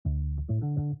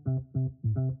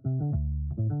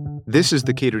This is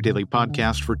the Cato Daily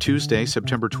Podcast for Tuesday,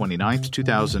 September 29th,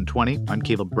 2020. I'm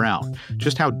Caleb Brown.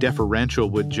 Just how deferential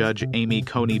would Judge Amy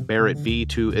Coney Barrett be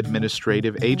to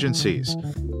administrative agencies?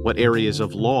 What areas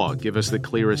of law give us the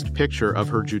clearest picture of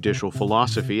her judicial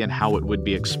philosophy and how it would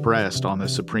be expressed on the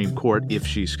Supreme Court if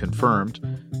she's confirmed?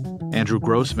 Andrew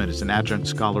Grossman is an adjunct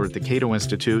scholar at the Cato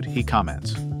Institute. He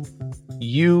comments.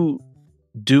 You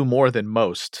do more than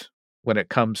most when it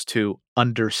comes to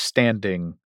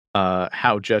understanding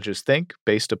how judges think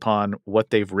based upon what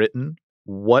they've written.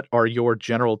 What are your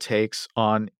general takes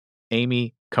on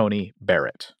Amy Coney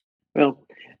Barrett? Well,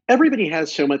 everybody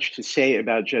has so much to say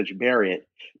about Judge Barrett,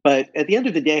 but at the end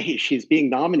of the day, she's being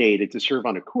nominated to serve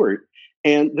on a court.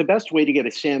 And the best way to get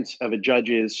a sense of a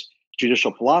judge's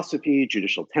judicial philosophy,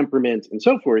 judicial temperament, and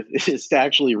so forth is to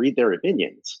actually read their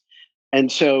opinions.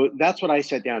 And so that's what I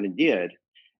sat down and did.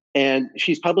 And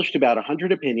she's published about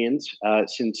 100 opinions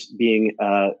since being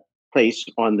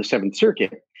placed on the Seventh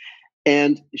Circuit.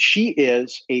 And she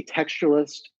is a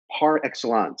textualist par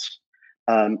excellence.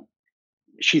 Um,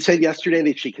 she said yesterday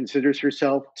that she considers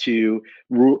herself to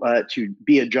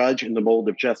be a judge in the mold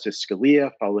of Justice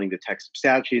Scalia, following the text of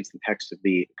statutes, the text of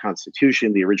the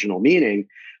Constitution, the original meaning.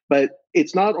 But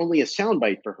it's not only a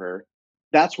soundbite for her.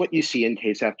 That's what you see in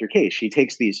case after case. She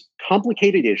takes these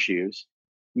complicated issues,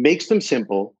 makes them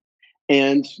simple,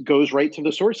 and goes right to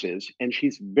the sources. And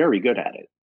she's very good at it.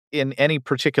 In any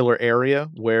particular area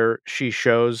where she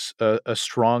shows a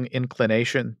strong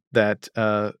inclination that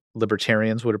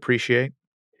libertarians would appreciate?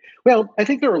 Well, I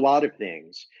think there are a lot of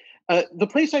things. The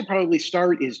place I'd probably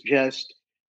start is just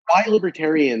why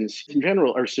libertarians in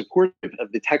general are supportive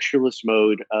of the textualist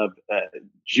mode of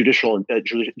judicial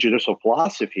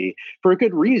philosophy for a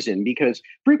good reason, because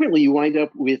frequently you wind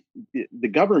up with the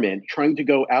government trying to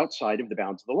go outside of the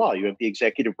bounds of the law. You have the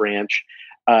executive branch,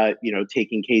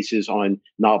 taking cases on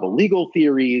novel legal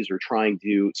theories or trying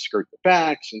to skirt the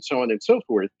facts and so on and so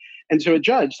forth. And so a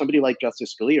judge, somebody like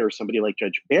Justice Scalia or somebody like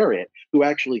Judge Barrett, who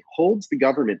actually holds the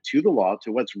government to the law,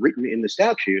 to what's written in the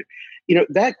statute,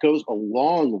 that goes a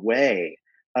long way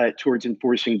towards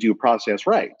enforcing due process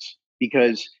rights.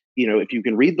 Because, if you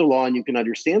can read the law and you can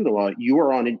understand the law, you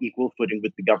are on an equal footing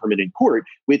with the government in court,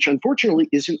 which unfortunately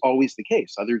isn't always the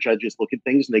case. Other judges look at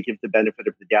things and they give the benefit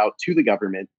of the doubt to the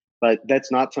government, but that's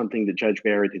not something that Judge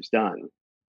Barrett has done.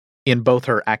 In both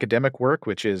her academic work,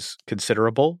 which is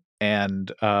considerable,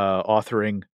 and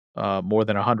authoring more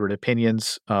than 100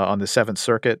 opinions on the Seventh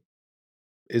Circuit,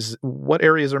 what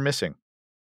areas are missing?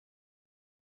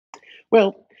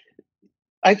 Well,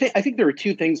 I think there are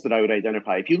two things that I would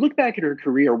identify. If you look back at her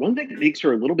career, one thing that makes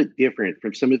her a little bit different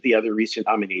from some of the other recent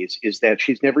nominees is that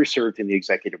she's never served in the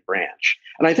executive branch.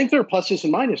 And I think there are pluses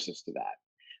and minuses to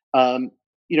that.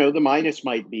 The minus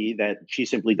might be that she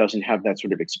simply doesn't have that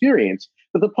sort of experience.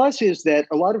 But the plus is that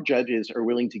a lot of judges are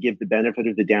willing to give the benefit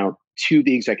of the doubt to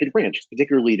the executive branch,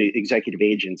 particularly to executive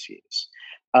agencies.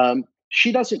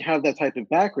 She doesn't have that type of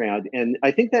background. And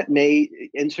I think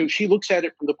and so she looks at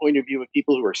it from the point of view of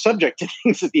people who are subject to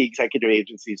things that the executive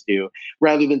agencies do,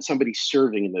 rather than somebody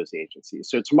serving in those agencies.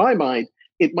 So to my mind,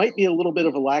 it might be a little bit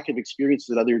of a lack of experience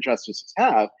that other justices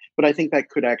have, but I think that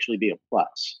could actually be a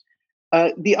plus.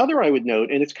 The other I would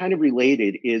note, and it's kind of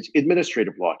related, is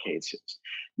administrative law cases.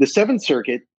 The Seventh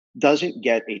Circuit doesn't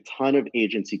get a ton of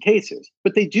agency cases,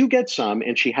 but they do get some,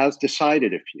 and she has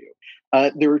decided a few.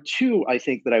 There are two I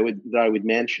think that I would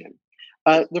mention.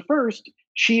 The first,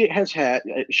 she has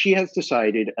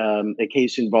decided a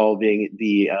case involving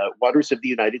the Waters of the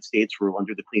United States rule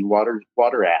under the Clean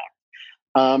Water Act.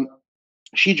 Um,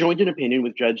 she joined an opinion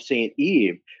with Judge St.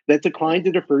 Eve that declined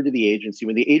to defer to the agency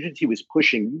when the agency was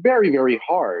pushing very, very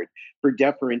hard for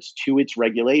deference to its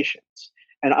regulations.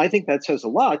 And I think that says a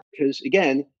lot because,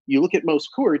 again, you look at most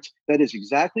courts, that is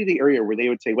exactly the area where they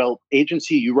would say, well,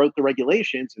 agency, you wrote the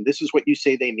regulations and this is what you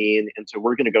say they mean. And so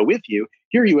we're going to go with you.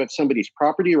 Here you have somebody's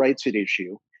property rights at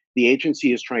issue. The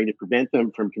agency is trying to prevent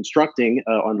them from constructing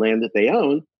on land that they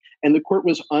own. And the court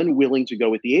was unwilling to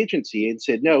go with the agency and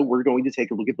said, no, we're going to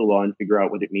take a look at the law and figure out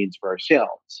what it means for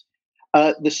ourselves.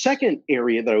 The second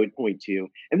area that I would point to,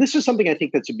 and this is something I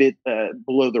think that's a bit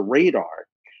below the radar,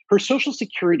 her Social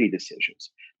Security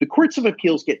decisions. The courts of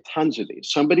appeals get tons of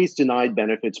these. Somebody's denied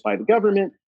benefits by the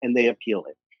government and they appeal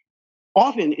it.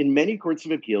 Often in many courts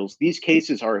of appeals, these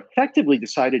cases are effectively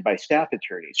decided by staff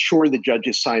attorneys. Sure, the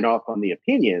judges sign off on the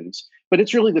opinions, but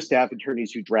it's really the staff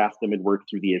attorneys who draft them and work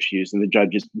through the issues, and the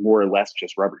judges more or less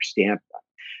just rubber stamp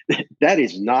them. That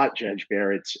is not Judge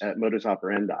Barrett's modus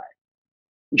operandi.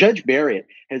 Judge Barrett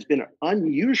has been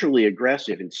unusually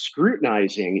aggressive in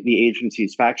scrutinizing the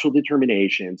agency's factual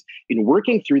determinations, in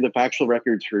working through the factual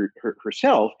records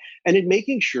herself, and in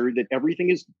making sure that everything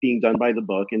is being done by the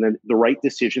book and that the right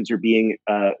decisions are being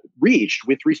reached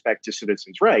with respect to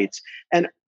citizens' rights. And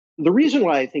the reason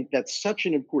why I think that's such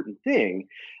an important thing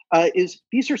is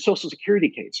these are Social Security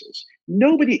cases.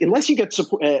 Nobody, unless you get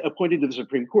appointed to the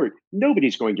Supreme Court,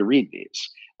 nobody's going to read these.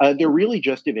 They're really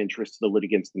just of interest to the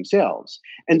litigants themselves.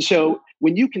 And so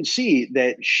when you can see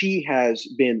that she has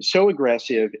been so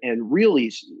aggressive and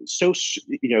really so,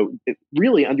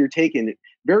 really undertaken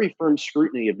very firm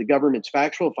scrutiny of the government's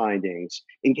factual findings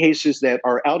in cases that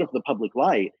are out of the public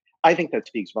light, I think that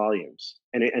speaks volumes,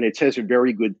 and it says a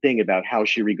very good thing about how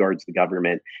she regards the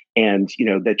government, and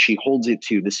that she holds it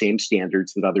to the same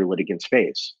standards that other litigants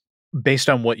face. Based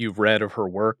on what you've read of her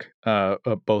work,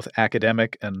 both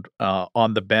academic and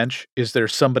on the bench, is there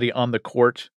somebody on the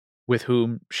court with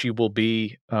whom she will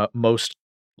be most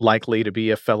likely to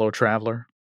be a fellow traveler?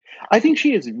 I think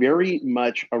she is very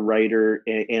much a writer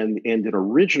and an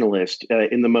originalist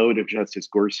in the mode of Justice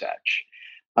Gorsuch.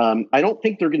 I don't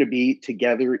think they're going to be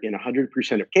together in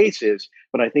 100% of cases,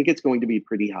 but I think it's going to be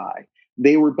pretty high.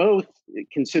 They were both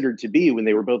considered to be, when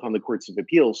they were both on the courts of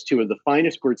appeals, two of the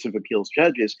finest courts of appeals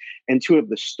judges and two of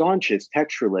the staunchest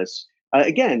textualists.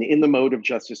 Again, in the mode of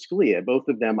Justice Scalia, both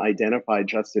of them identified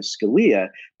Justice Scalia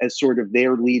as sort of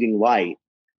their leading light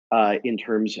in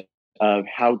terms of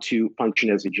how to function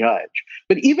as a judge.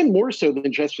 But even more so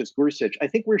than Justice Gorsuch, I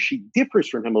think where she differs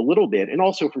from him a little bit, and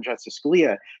also from Justice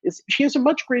Scalia, is she has a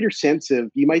much greater sense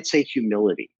of, you might say,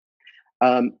 humility.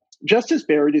 Um, Justice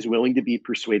Barrett is willing to be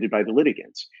persuaded by the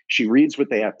litigants. She reads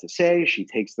what they have to say, she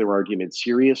takes their arguments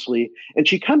seriously, and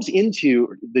she comes into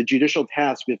the judicial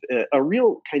task with a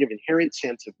real kind of inherent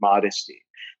sense of modesty,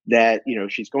 that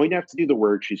she's going to have to do the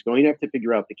work, she's going to have to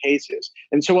figure out the cases.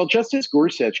 And so while Justice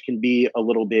Gorsuch can be a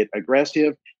little bit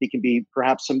aggressive, he can be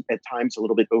perhaps at times a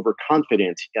little bit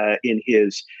overconfident in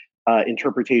his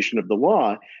interpretation of the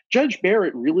law. Judge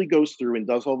Barrett really goes through and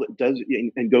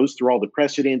goes through all the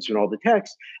precedents and all the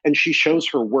text, and she shows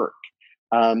her work.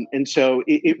 And so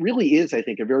it really is, I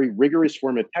think, a very rigorous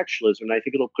form of textualism. And I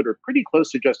think it'll put her pretty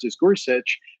close to Justice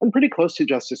Gorsuch and pretty close to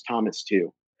Justice Thomas,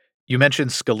 too. You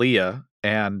mentioned Scalia,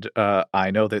 and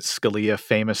I know that Scalia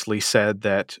famously said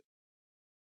that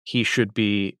he should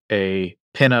be a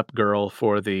pinup girl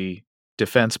for the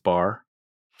defense bar.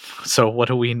 So, what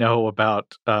do we know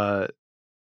about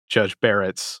Judge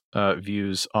Barrett's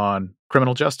views on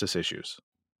criminal justice issues?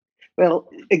 Well,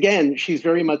 again, she's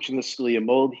very much in the Scalia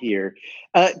mold here,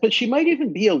 but she might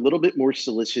even be a little bit more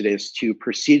solicitous to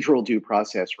procedural due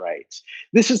process rights.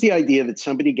 This is the idea that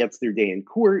somebody gets their day in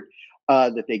court,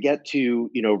 that they get to,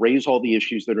 raise all the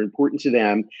issues that are important to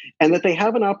them, and that they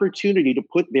have an opportunity to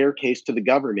put their case to the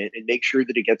government and make sure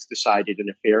that it gets decided in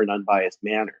a fair and unbiased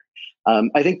manner.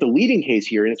 I think the leading case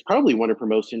here, and it's probably one of her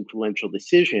most influential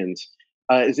decisions,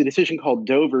 is a decision called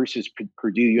Doe versus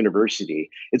Purdue University.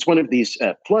 It's one of these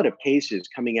flood of cases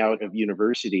coming out of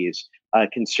universities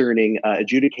concerning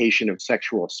adjudication of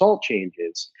sexual assault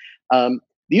changes. The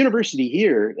university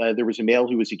here, there was a male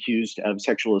who was accused of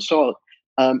sexual assault.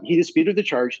 He disputed the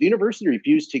charge. The university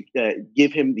refused to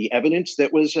give him the evidence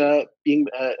that was being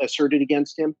asserted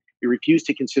against him. He refused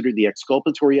to consider the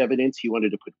exculpatory evidence he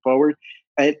wanted to put forward.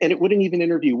 And it wouldn't even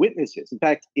interview witnesses. In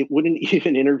fact, it wouldn't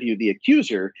even interview the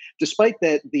accuser, despite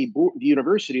that the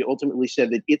university ultimately said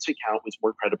that its account was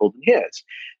more credible than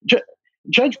his.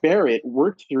 Judge Barrett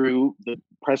worked through the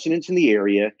precedents in the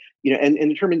area, and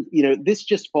determined, this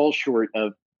just falls short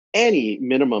of any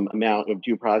minimum amount of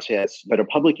due process that a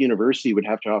public university would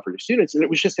have to offer to students. And it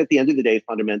was just, at the end of the day,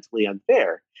 fundamentally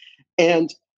unfair.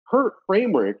 And her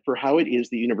framework for how it is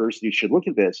the university should look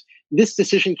at this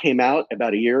decision came out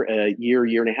about a year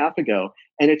and a half ago,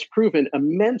 and it's proven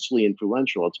immensely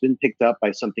influential. It's been picked up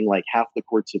by something like half the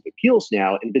courts of appeals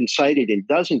now and been cited in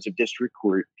dozens of district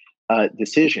court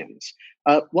decisions.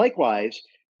 Likewise,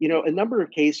 a number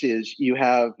of cases you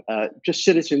have just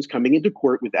citizens coming into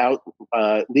court without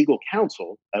legal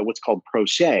counsel, what's called pro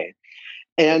se.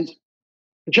 And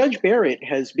Judge Barrett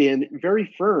has been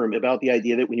very firm about the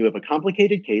idea that when you have a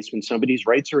complicated case, when somebody's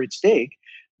rights are at stake,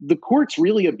 the courts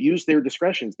really abuse their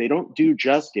discretions. They don't do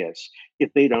justice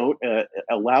if they don't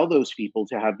allow those people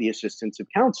to have the assistance of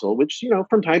counsel, which,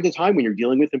 from time to time, when you're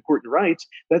dealing with important rights,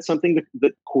 that's something that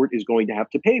the court is going to have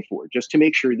to pay for, just to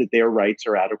make sure that their rights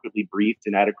are adequately briefed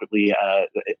and adequately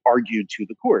argued to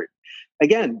the court.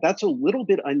 Again, that's a little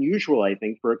bit unusual, I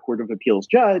think, for a court of appeals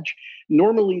judge.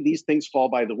 Normally, these things fall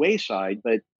by the wayside,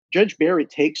 but Judge Barrett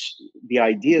takes the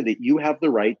idea that you have the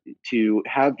right to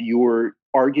have your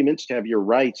arguments, to have your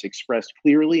rights expressed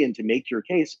clearly and to make your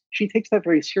case. She takes that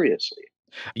very seriously.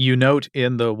 You note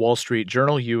in the Wall Street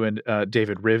Journal, you and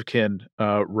David Rivkin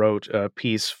wrote a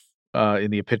piece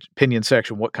in the opinion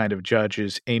section, What Kind of Judge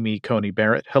is Amy Coney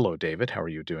Barrett? Hello, David. How are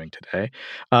you doing today?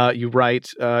 You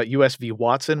write, U.S. v.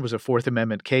 Watson was a Fourth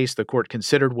Amendment case. The court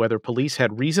considered whether police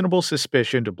had reasonable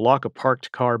suspicion to block a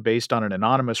parked car based on an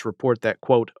anonymous report that,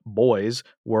 quote, boys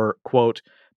were, quote,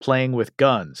 playing with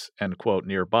guns, end quote,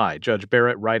 nearby. Judge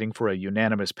Barrett, writing for a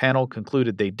unanimous panel,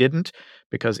 concluded they didn't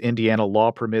because Indiana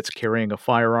law permits carrying a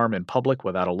firearm in public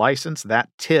without a license. That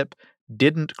tip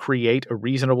didn't create a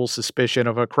reasonable suspicion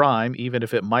of a crime, even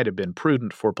if it might have been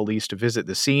prudent for police to visit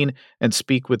the scene and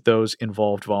speak with those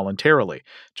involved voluntarily.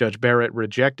 Judge Barrett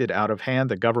rejected out of hand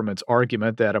the government's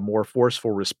argument that a more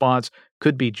forceful response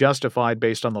could be justified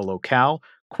based on the locale.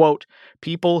 Quote,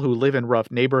 people who live in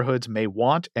rough neighborhoods may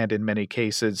want, and in many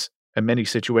cases, in many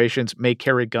situations, may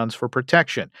carry guns for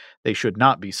protection. They should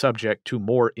not be subject to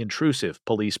more intrusive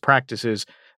police practices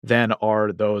than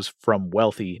are those from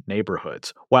wealthy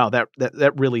neighborhoods. Wow, that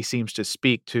really seems to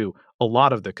speak to a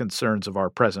lot of the concerns of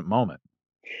our present moment.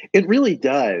 It really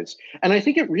does. And I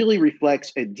think it really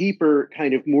reflects a deeper,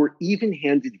 kind of more even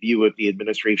handed view of the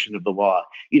administration of the law.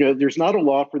 There's not a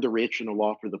law for the rich and a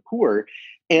law for the poor.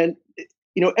 And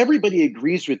everybody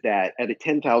agrees with that at a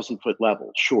 10,000-foot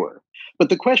level, sure. But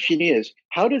the question is,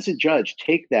 how does a judge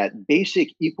take that basic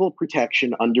equal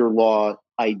protection under law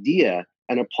idea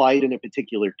and apply it in a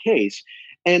particular case?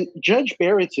 And Judge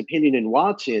Barrett's opinion in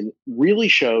Watson really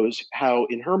shows how,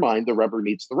 in her mind, the rubber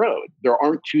meets the road. There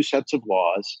aren't two sets of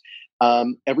laws.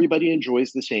 Everybody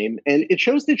enjoys the same. And it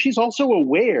shows that she's also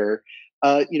aware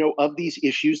of these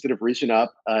issues that have risen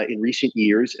up in recent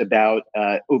years about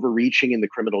overreaching in the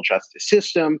criminal justice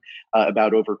system,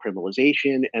 about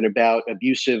overcriminalization, and about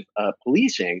abusive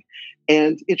policing.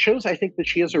 And it shows, I think, that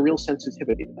she has a real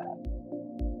sensitivity to that.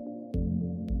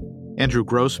 Andrew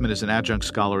Grossman is an adjunct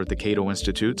scholar at the Cato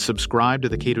Institute. Subscribe to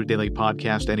the Cato Daily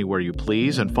Podcast anywhere you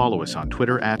please and follow us on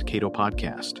Twitter @Cato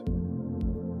Podcast.